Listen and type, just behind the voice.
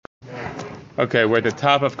Okay, we're at the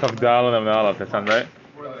top of Kavdal and Aleph. That sounds right.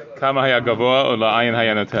 Kama haya gavoa or la'ayin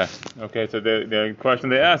haya noteh. Okay, so the question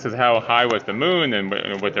they ask is how high was the moon and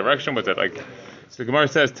what direction was it like? So the Gemara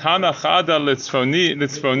says Tana chada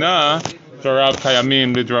litzfona zorav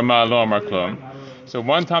kayamim lidrama lo amar klum. So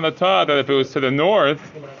one Tana taught that if it was to the north,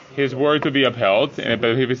 his word would be upheld, but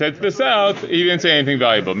if he said to the south, he didn't say anything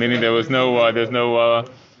valuable. Meaning there was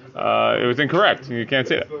it was incorrect. You can't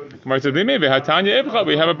say that. Gemara says, maybe Hatanya Ibcha.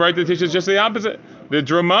 We have a bright that teaches just the opposite. The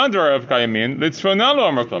Dramadra of Kayamin,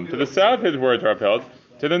 Litzfonalo Amarklum. To the south, his words are upheld.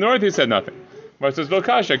 To the north, he said nothing. Gemara says,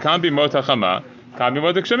 Lokasha can't be Motachama. Can't be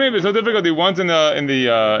Motakshami. There's no difficulty. One's in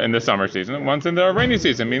the summer season, one's in the rainy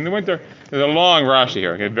season. Meaning the winter. There's a long Rashi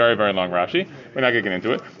here. Okay, very very long Rashi. We're not getting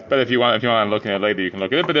into it. But if you want to look at it later, you can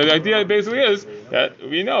look at it. But the idea basically is that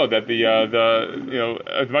we know that the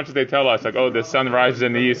as much as they tell us like, oh, the sun rises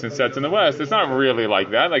in the east and sets in the west, it's not really like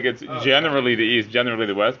that. Like it's generally the east, generally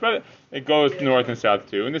the west, but it goes north and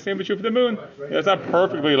south too. And the same is true for the moon. It's not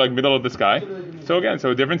perfectly like middle of the sky. So again,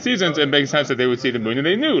 different seasons, it makes sense that they would see the moon and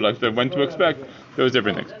they knew like when to expect those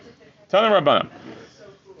different things. Tana Rabbana.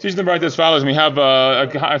 Teaching the Braita as follows. We have a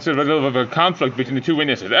little bit of a conflict between the two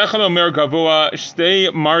witnesses.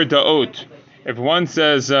 If one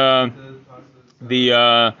says the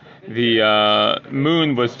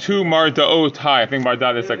moon was 2 mardaot high, I think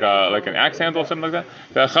mardaot is like an axe handle or something like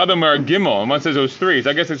that. Gimel, and one says it was 3. So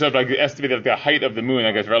I guess it's sort of like estimated the height of the moon,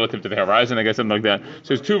 I guess relative to the horizon, I guess something like that.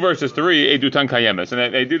 So it's 2 versus 3, edutan kayemes,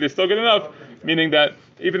 and they still good enough, meaning that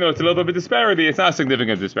even though it's a little bit of a disparity, it's not a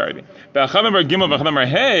significant disparity. But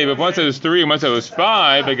if one says 3 and one says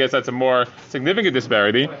 5, I guess that's a more significant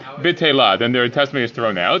disparity. Bitela, then their testimony is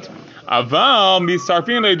thrown out. Aval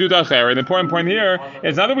misarfin le'edut. An important point here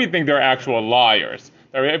is not that we think they're actual liars.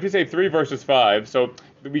 If you say 3 versus 5, so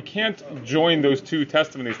we can't join those two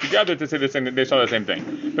testimonies together to say the same, they saw the same thing.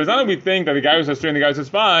 But it's not that we think that the guy who says 3 and the guy who says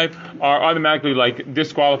 5 are automatically like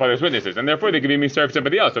disqualified as witnesses, and therefore they can be misserved for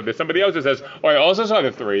somebody else. So if there's somebody else who says, oh, I also saw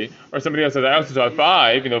the 3, or somebody else says, I also saw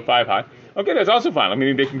 5, 5 high, okay, that's also fine. I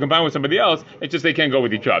mean, they can combine with somebody else, it's just they can't go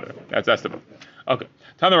with each other. That's estimable. Okay.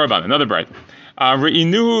 Tana Rabban, another bright.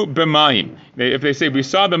 Re'inuhu b'mayim. If they say we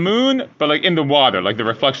saw the moon, but like in the water, like the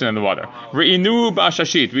reflection in the water. Re'inuhu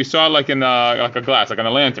b'ashashit. We saw it like in like a glass, like on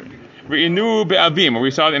a lantern. Re'inuhu be'avim, or we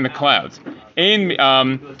saw it in the clouds. Ein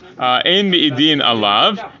mi'idin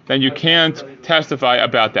alav. Then you can't testify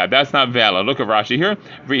about that. That's not valid. Look at Rashi here.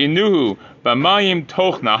 Re'inuhu b'mayim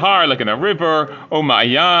toch nahar, like in a river, o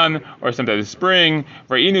ma'ayan, or sometimes a spring.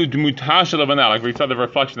 Re'inu dmutash lavana, like we saw the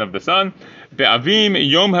reflection of the sun. Be'avim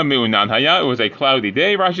yom ha'meunan haya, it was a cloudy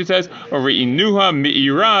day, Rashi says. Or re'inuha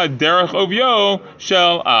mi'ira derech ovyo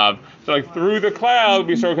shel av. So like through the cloud,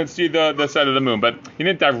 we sort of could see the side of the moon, but he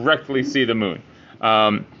didn't directly see the moon. We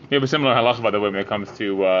have a similar halacha, by the way, when it comes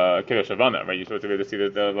to Kiddush Havana, right? You're supposed to be able to see the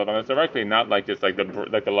Lavanas directly, not like just like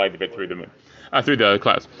the light a bit through the moon, through the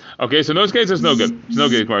clouds. Okay, so in those cases, no good. It's no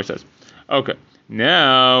good, Gemara says. Okay,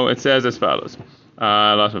 now it says as follows.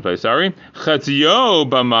 I lost my place, sorry. Chetzio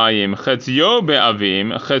b'mayim, chetzio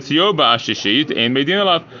be'avim, chetzio ba'ashishit, ein beidin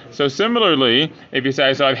alav. So similarly, if you say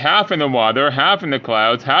I saw it half in the water, half in the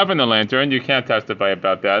clouds, half in the lantern, you can't testify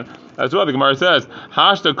about that. As well, the Gemara says,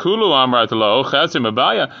 Hashta kulu amrat lo chetzim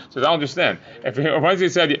abaya. So I don't understand. Once he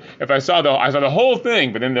said, if I saw the whole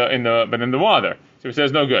thing, but in the water, so he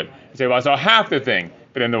says no good. You say, well, I saw half the thing,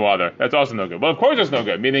 but in the water. That's also no good. Well, of course it's no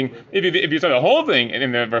good. Meaning, if you saw the whole thing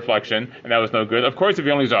in the reflection, and that was no good, of course if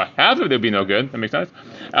you only saw half of it, it would be no good. That makes sense?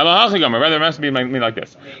 Rather, it has to be like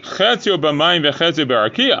this. If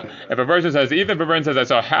a person says, even if a person says, I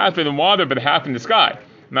saw half in the water, but half in the sky,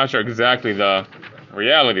 I'm not sure exactly the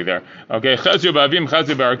reality there. Okay, I saw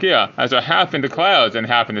half in the clouds and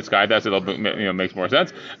half in the sky. That's a little bit, makes more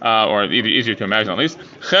sense, or easier to imagine at least.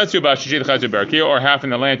 Or half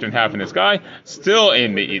in the lantern, half in the sky. Still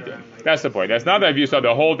in me'idin. That's the point. That's not that if you saw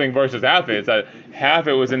the whole thing versus half it. It's that half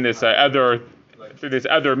it was in this through this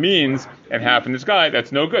other means, and half in the sky.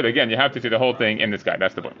 That's no good. Again, you have to see the whole thing in the sky.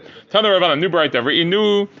 That's the point. Tana Ravana, new bright.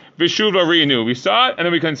 Re'inu v'shuva re'inu. We saw it and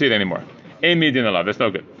then we couldn't see it anymore. Ein me'idin alav. That's no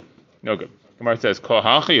good. No good. Gemara says,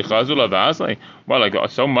 Kohachi chazula v'asli. Well, like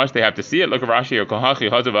so much they have to see it. Look at Rashi here.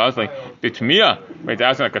 Kohachi chazula v'asli. Bitmiya. Wait,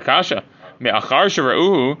 that's like a kasha. Me'achar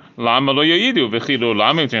shera'uhu lama lo yayidu v'chilu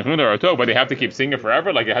lama t'nechnu l'rato. But they have to keep seeing it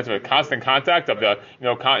forever. Like it has to be a constant contact of the, you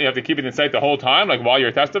have to keep it in sight the whole time. Like while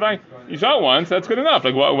you're testifying, you saw it once. That's good enough.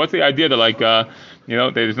 Like what's the idea that like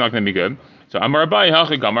it's not going to be good? So Amar Abai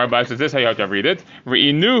Hachi Amar Abai says this how you have to read it.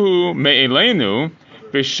 Re'inuhu me'elenu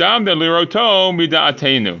v'sham de liroto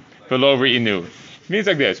mida'atenu. Below re'inu. means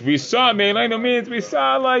like this. We saw it, Meileno means we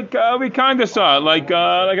saw we kind of saw it, like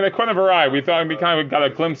in the corner of our eye. We thought we kind of got a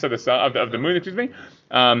glimpse of the sun, of the moon, excuse me.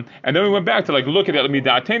 And then we went back to look at it.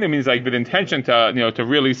 Midatena means with intention to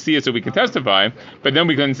really see it so we can testify. But then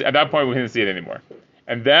we couldn't, at that point we couldn't see it anymore.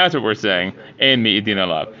 And that's what we're saying in Me'idin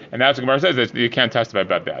Alav. And that's what Gemara says, that you can't testify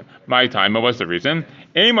about that. My time, what's the reason?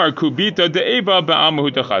 Amar kubita de'eba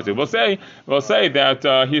ba'amahu techazi. We'll say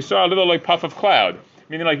that he saw a little puff of cloud.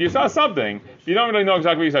 Meaning you saw something, you don't really know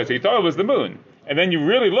exactly what you saw. So you thought it was the moon. And then you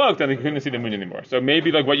really looked and you couldn't see the moon anymore. So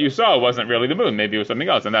maybe what you saw wasn't really the moon. Maybe it was something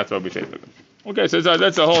else. And that's what we say to them. Okay, so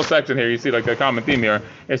that's a whole section here. You see the common theme here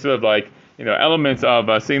is sort of elements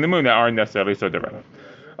of seeing the moon that aren't necessarily so direct.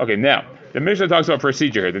 Okay, now, the Mishnah talks about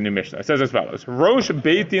procedure here, the new Mishnah. It says as follows. Rosh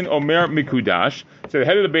Beitin Omer Mikudash. So the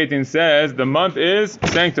head of the Beitin says the month is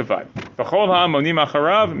sanctified. V'chol ha'amonim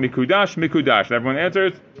acharav Mikudash Mikudash. And everyone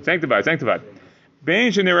answers, sanctified, sanctified.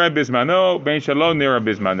 Bein shenira bismano, bein shelo nira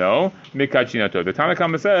bismano, mikachinato. The Tanna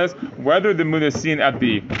Kama says whether the moon is seen at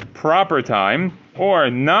the proper time or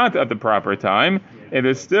not at the proper time, it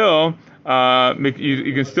is still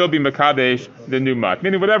you can still be mekadesh the new month.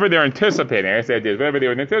 Meaning whatever they're anticipating. I say it is whatever they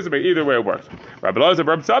would anticipate. Either way it works. Rabbi Elazar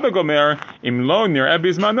Rab Tzadok Omer im lo nira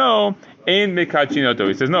bismano ein mikachinato.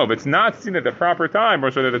 He says no, if it's not seen at the proper time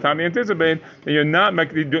or so at the time they anticipate, then you're not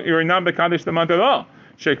mekadesh the month at all.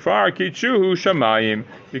 Shekfar kichuhu shamayim,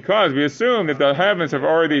 because we assume that the heavens have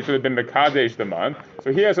already sort of been mekadesh the month.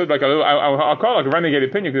 So he has sort of a little, I'll call it a renegade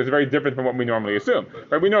opinion because it's very different from what we normally assume.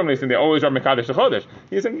 Right? We normally assume they always are mekadesh the chodesh.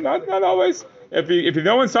 He said not always. If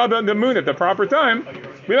no one saw the moon at the proper time,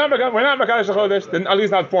 we're not mekadesh the chodesh. Then at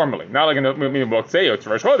least not formally. Not like in the book say it's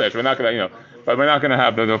Rosh Chodesh. We're not going to but we're not going to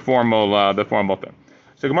have the formal thing.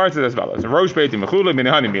 So Gemara says as follows: Rosh Beitin Mechula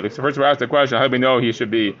Minihani Milik. So first we ask the question: how do we know he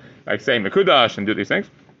should be saying Mekudash and do these things?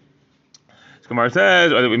 So Gemara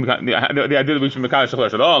says the idea that we should Mekadosh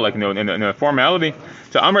Shalosh at all, in a formality.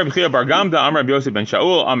 So Amar B'chia Bar Gamda, Amar Yosef ben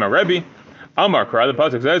Shaul, Amar Rebbe, Amar Kara. The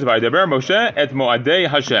pasuk says, "Vaydaber Moshe et Moadei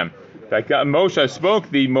Hashem." That Moshe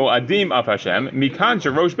spoke the Moadim of Hashem.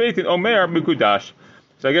 Mikan Rosh Beitin Omer Mekudash.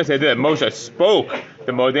 So I guess they did. Moshe spoke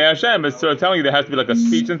the Modei Hashem. It's sort of telling you there has to be a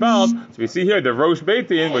speech involved. So we see here the Rosh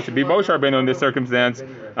Beitin, which would be Moshe Rabbeinu in this circumstance.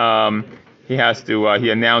 He has to.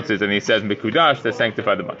 He announces and he says Mekudash to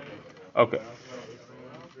sanctify the month. Okay.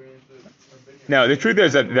 Now the truth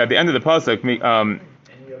is that at the end of the pasuk,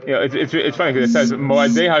 it's funny because it says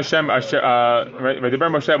Modei Hashem.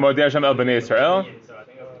 V'diber Moshe Modei Hashem el Bnei Yisrael.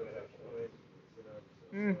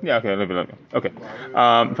 Yeah, okay.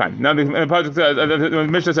 Fine. Now the pasuk says, the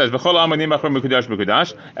Mishnah says, "V'chol amanim achar mekudash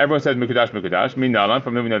mekudash." Everyone says mekudash mekudash. Min nalan.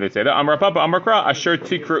 From them we know they say that. Amar Papa Amar Kra Asher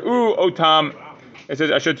Tikra'u Otam. It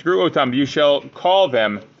says Asher Tikra'u Otam. You shall call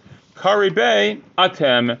them Karibei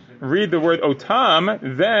Atem. Read the word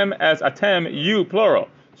Otam them as Atem you plural.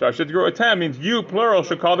 So Asher Tikra'u Otam means you plural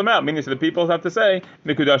should call them out. Meaning, so the people have to say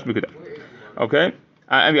mekudash mekudash. Okay.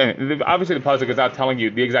 Again, obviously the pasuk is not telling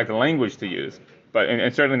you the exact language to use. But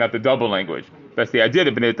and certainly not the double language. That's the idea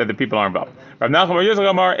that the people are involved. Rav Nachman Bar Yosef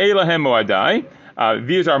Amar Elahem Moadai.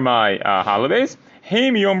 These are my holidays.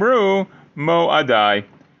 Heim Yomru Moadai.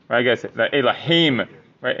 Right, I guess Elahim.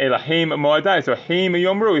 Right, Elahim Moadai. So Heim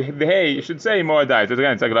Yomru. Hey, you should say Moadai. So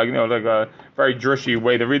again, it's like a very drushy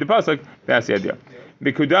way to read the pasuk. That's the idea.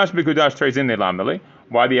 Mikudash trades in Elameli.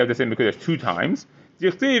 Why do you have to say Mikudash two times?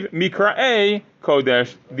 Yichtiv Mikra'e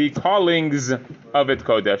Kodesh. The callings of it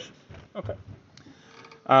Kodesh. Okay.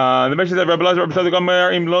 The Mishnah said, "Rabbi Elazar, Rabbi Tzadok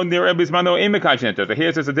Omer, im lo nir bismano im mekadeshin." So here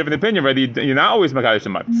it's just a different opinion. Right? You're not always mekadesh the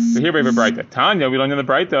month. So here we have a Braita. Tanya, we learn in the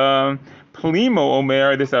Braita. Plimo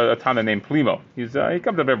Omer. This is a Tana named Plimo. He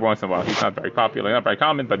comes up every once in a while. He's not very popular, not very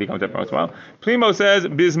common, but he comes up every once in a while. Plimo says,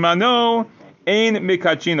 "Bismano ein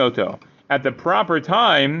mikachinoto." At the proper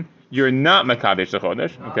time, you're not mekadesh the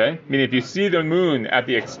chodesh. Okay, meaning if you see the moon at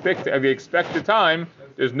the expected time,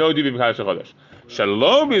 there's no duty mekadesh the chodesh.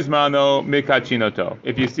 Shalom izmano mikachinoto.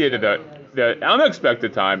 If you see it at the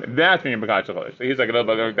unexpected time, that's when you're mekadesh the chodesh. So he's like a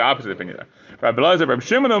little bit the opposite opinion there. Rabbi Elazar, Rabbi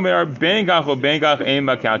Shimon Omer, ben gach o ben gach ein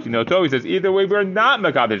mikachinoto. He says either way we're not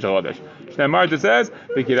mekadesh the chodesh. Shnei Marta says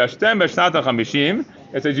v'kidashtem b'shnat ha'chamishim.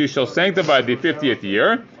 It says you shall sanctify the 50th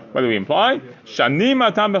year. What do we imply? Shanim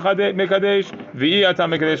atam mekadesh v'i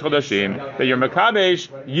atam mekadesh chodashim. That you're mekadesh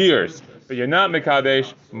years. But you're not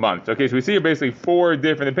Mekadesh months. Okay, so we see here basically four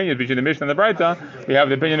different opinions between the Mishnah and the Braita. We have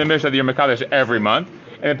the opinion of the Mishnah that you're Mekadesh every month.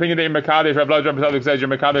 And the opinion that you're Mekadesh, Rabbi Elazar says you're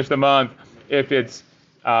Mekadesh the month if it's,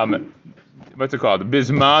 what's it called?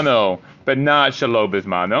 Bismano, but not Shalo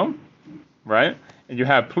Bismano. Right? And you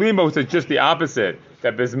have Plimo, which is just the opposite.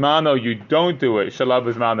 That Bismano, you don't do it. Shalo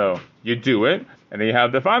Bismano, you do it. And then you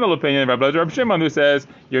have the final opinion of Rabbi Elazar Rabbi Shimon, who says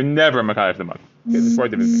you're never mekadesh the month. Okay, there's 4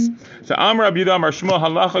 different things. So Amar Rabbi Yehuda Amar Shmuel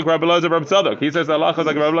halacha Rabbi Elazar Rabbi Tzadok. He says halacha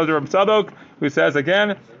like Rabbi Elazar Rabbi Tzadok, who says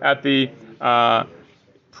again at the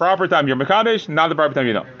proper time you're mekadesh, not the proper time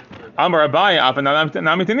you don't. Amar Abaye Afanami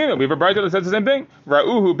Tanina. We have a brayta that says the same thing.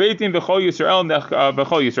 Ra'uhu beitin b'chol Yisrael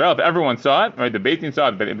b'chol Yisrael. If everyone saw it, right? The beitin saw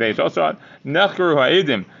it, but they all saw it. Nechkeru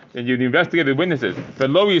ha'edim. And you investigated witnesses. But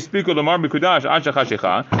lo yispiku lamar b'kudash ad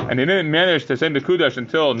shachashicha, and they didn't manage to say the kudash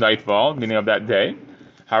until nightfall, meaning of that day.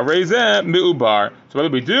 Harezeh mi'ubar. So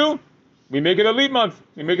what do? We make it a leap month.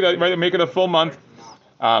 We make it a full month.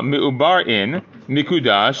 Mi'ubar in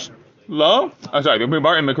mikudash. Lo?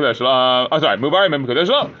 Mubar in Mekudesh Lo. Mubar in Mekudesh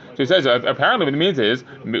Lo. So he says, apparently what it means is,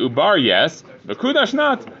 Mubar yes, Mekudesh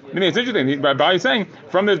not. Meaning it's interesting, Rabbi is saying,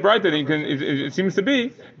 from this bright that it seems to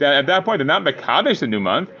be, that at that point, they're not Mekadesh the new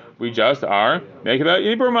month, we just are making a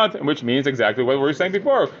Hebrew month, which means exactly what we were saying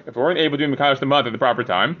before. If we weren't able to do Mekadesh the month at the proper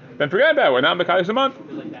time, then forget that, we're not Mekadesh the month.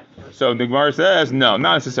 So the Gemara says, no,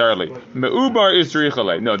 not necessarily. Me'ubar is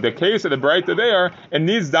tzrichale. No, the case of the Braita there, it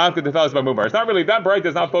needs Dafka to tell us about Mubar. It's not really, that Braita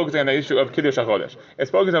is not focusing on the issue of Kiddush HaChodesh. It's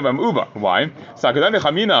focusing on Me'ubar. Why? Sakadani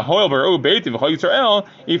chamina hoil beru beitim v'chol Yisrael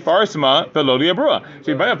ifarsma v'lo liyabrua.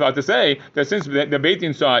 So you might have thought to say that since the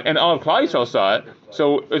beitim saw it and all of Klal Yisrael saw it,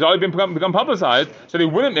 so it's already become publicized, so they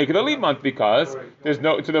wouldn't make it a leap month because there's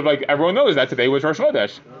no, sort of like everyone knows that today was Rosh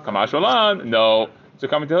Chodesh. Kamash Olam, no. So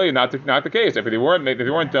coming to tell you, not the case. If they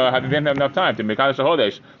didn't have enough time to make Mekadesh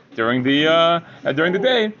HaChodesh during the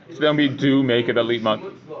day, so then we do make it a leap month.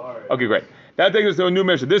 Okay, great. That takes us to a new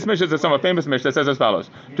mission. This mission is a somewhat famous mission that says as follows: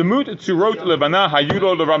 Tumut tzurot levana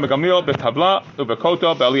hayulo l'Rami Gamliel betabla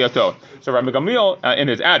ubekoto be'aliyato. So Rami Gamliel in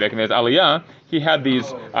his attic, in his aliyah, he had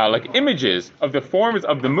these like images of the forms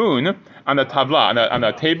of the moon on the tabla, on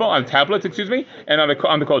a table, on tablets, and on the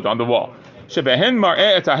koto, on the wall. Shebehen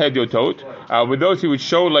mar'eh et ha-hedyotot, with those who would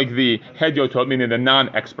show like the hedyotot, meaning the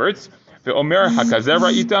non-experts. The Omer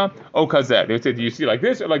hakazera ita o kazeh. They would say, do you see like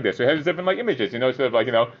this or like this? So it has different like images, sort of like,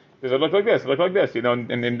 does it look like this? Look like this, and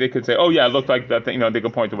then they could say, oh yeah, it looked like that thing, they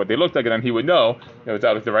could point to what they looked like, and then he would know, it's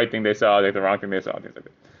like the right thing they saw, like the wrong thing they saw, things like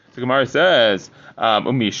that. So Gemara says,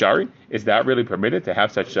 Shari, is that really permitted to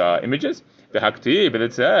have such images? The Hakti, but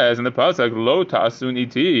it says in the pasuk, Lo ta'asun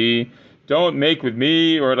iti, don't make with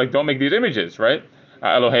me, or like don't make these images, right?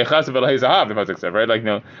 Elohei chasav Elohei zahav, the pasuk said, right? Like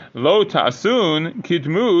no, Lo ta'asun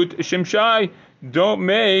kidmut shimshai, don't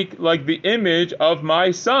make like the image of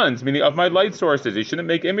my sons, meaning of my light sources. You shouldn't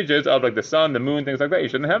make images of like the sun, the moon, things like that. You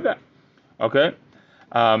shouldn't have that. Okay,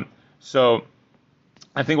 so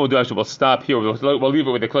I think we'll stop here. We'll leave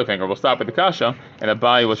it with the cliffhanger. We'll stop with the kasha, and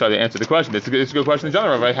Abaye will try to answer the question. It's a good question in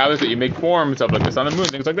general, right? How is it you make forms of like the sun and moon,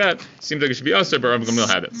 things like that? Seems like it should be us, but Rabbi Gamliel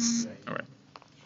had it. All right.